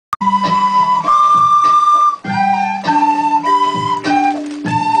Okay,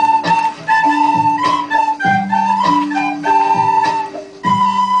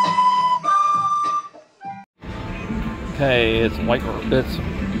 it's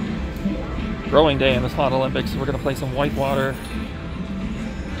rowing day in the Slot Olympics. We're gonna play some whitewater.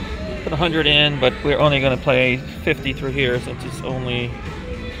 Put 100 in, but we're only gonna play 50 through here since it's only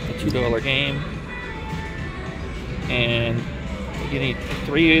a $2 game. And you need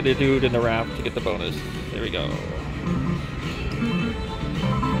 3 of the dude in the raft to get the bonus. There we go.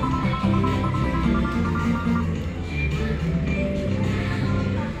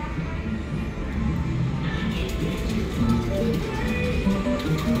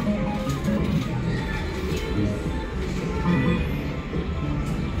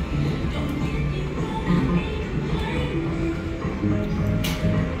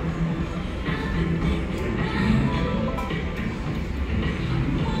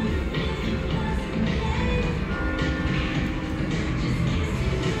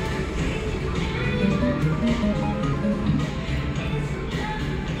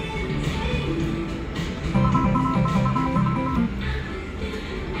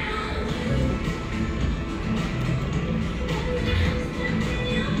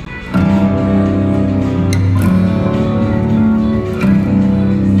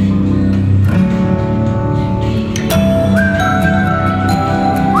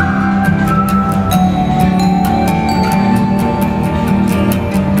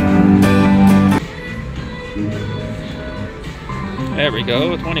 There we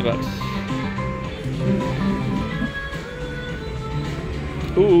go, 20 bucks.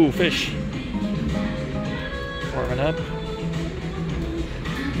 Ooh, fish. Warming up.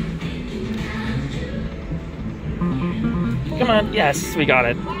 Come on, yes, we got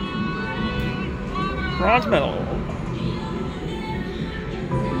it. Bronze medal.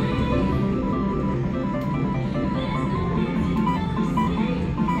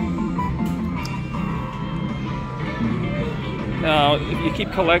 Now, if you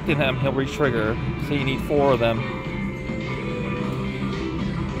keep collecting them, he'll re-trigger. So you need 4 of them.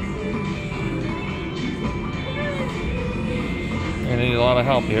 I need a lot of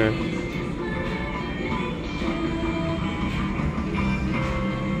help here.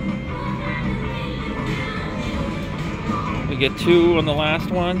 We get 2 on the last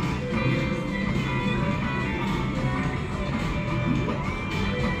one.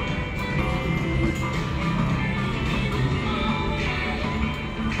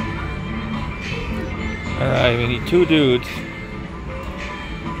 Alright, we need 2 dudes.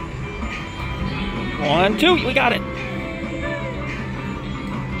 1, 2, we got it!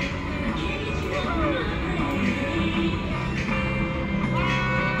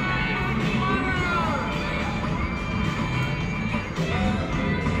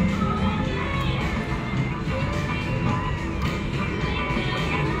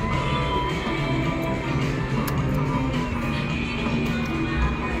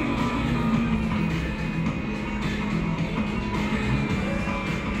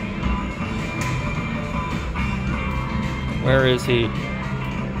 Where is he?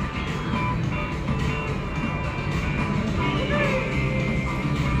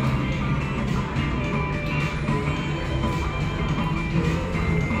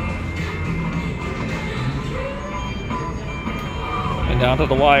 And down to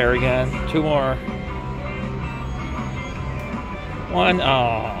the wire again. 2 more. 1. Oh.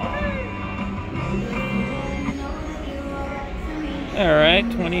 All right,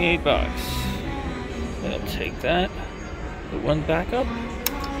 28 bucks. I'll take that. The 1 back up.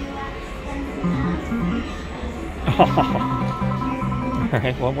 Oh. All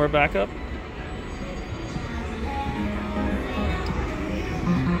right, 1 more back up.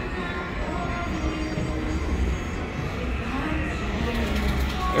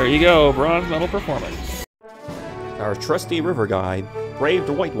 There you go, bronze medal performance. Our trusty river guide braved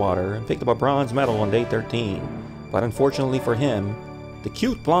the whitewater and picked up a bronze medal on day 13. But unfortunately for him, the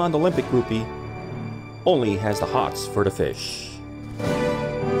cute blonde Olympic groupie only has the hots for the fish.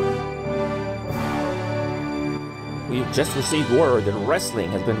 We've just received word that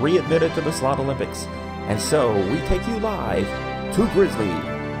wrestling has been readmitted to the Slot Olympics, and so we take you live to Grizzly.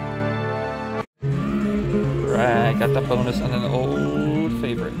 Right, got the bonus on an old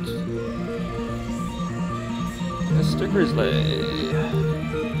favorite. Mr. Grizzly.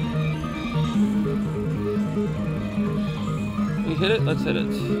 We hit it? Let's hit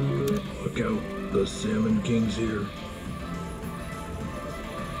it. Look out. The Salmon King's here.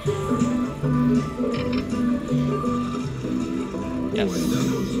 Yes.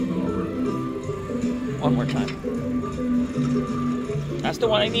 One more time. That's the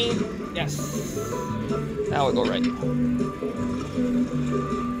one I need. Yes. Now we go right.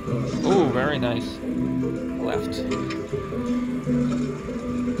 Oh, very nice. Left.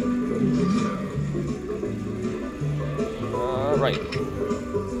 Right.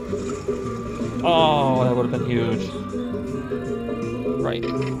 Oh, that would have been huge. Right.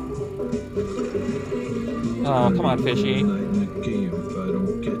 Oh, come on, fishy.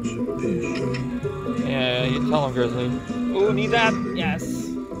 Yeah, you tell him, Grizzly. Ooh, need that? Yes.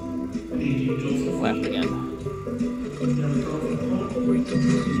 Left again. Wait till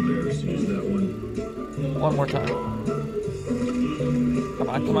Mrs. Bear sees that one. One more time. Come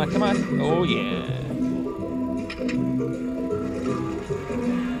on, come on, come on. Oh, yeah.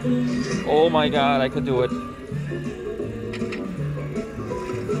 Oh my god, I could do it.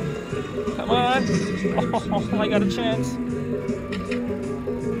 Come on. Oh, I got a chance.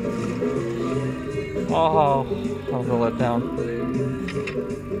 Oh, I'll go let down.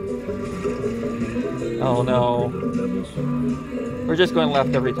 Oh no. We're just going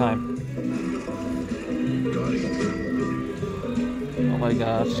left every time. Oh my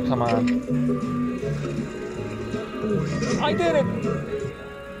gosh, come on. I did it!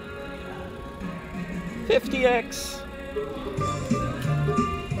 50x!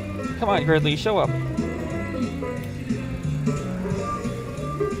 Come on, Grizzly, show up.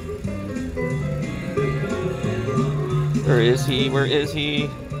 Where is he? Where is he?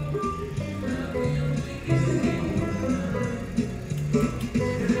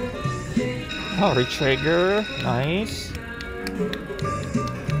 Oh, retrigger. Nice.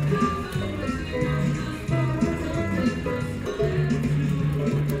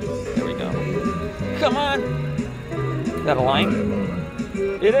 There we go. Come on! Is that a line?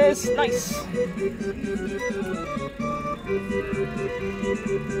 It is! Nice!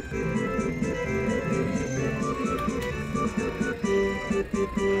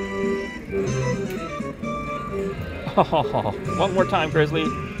 Oh, one more time, Grizzly.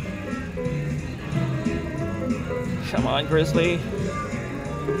 Come on, Grizzly.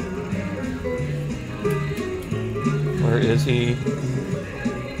 Where is he?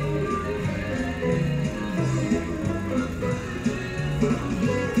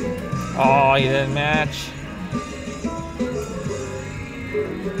 Oh, he didn't match.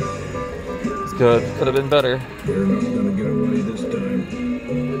 It's good. Could have been better. You're not gonna get away this time.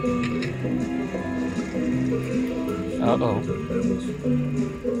 Uh-oh.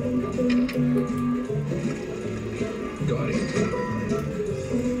 Got it.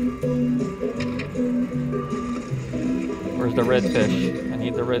 Where's the red fish? I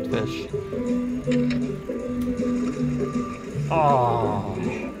need the red fish. Oh.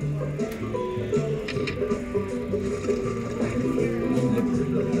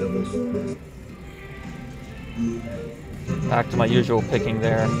 Back to my usual picking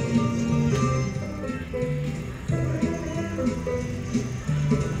there.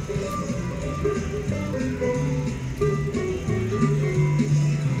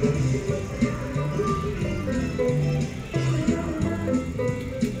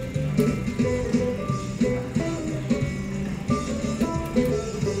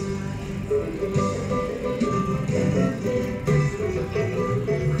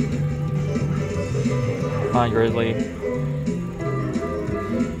 Come on, Grizzly.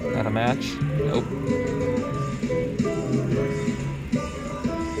 Got a match? Nope.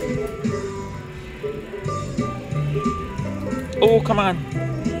 Oh, come on.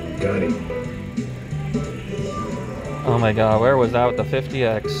 Got it. Oh my god, where was that with the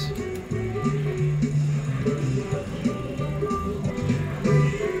 50x?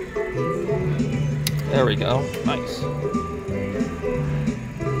 There we go. Nice.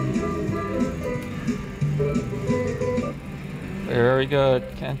 Very good.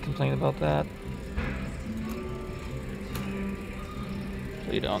 Can't complain about that.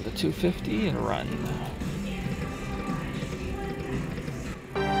 Play down to 250 and run.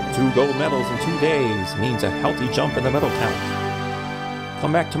 2 gold medals in 2 days means a healthy jump in the medal count.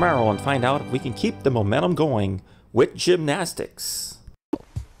 Come back tomorrow and find out if we can keep the momentum going with gymnastics.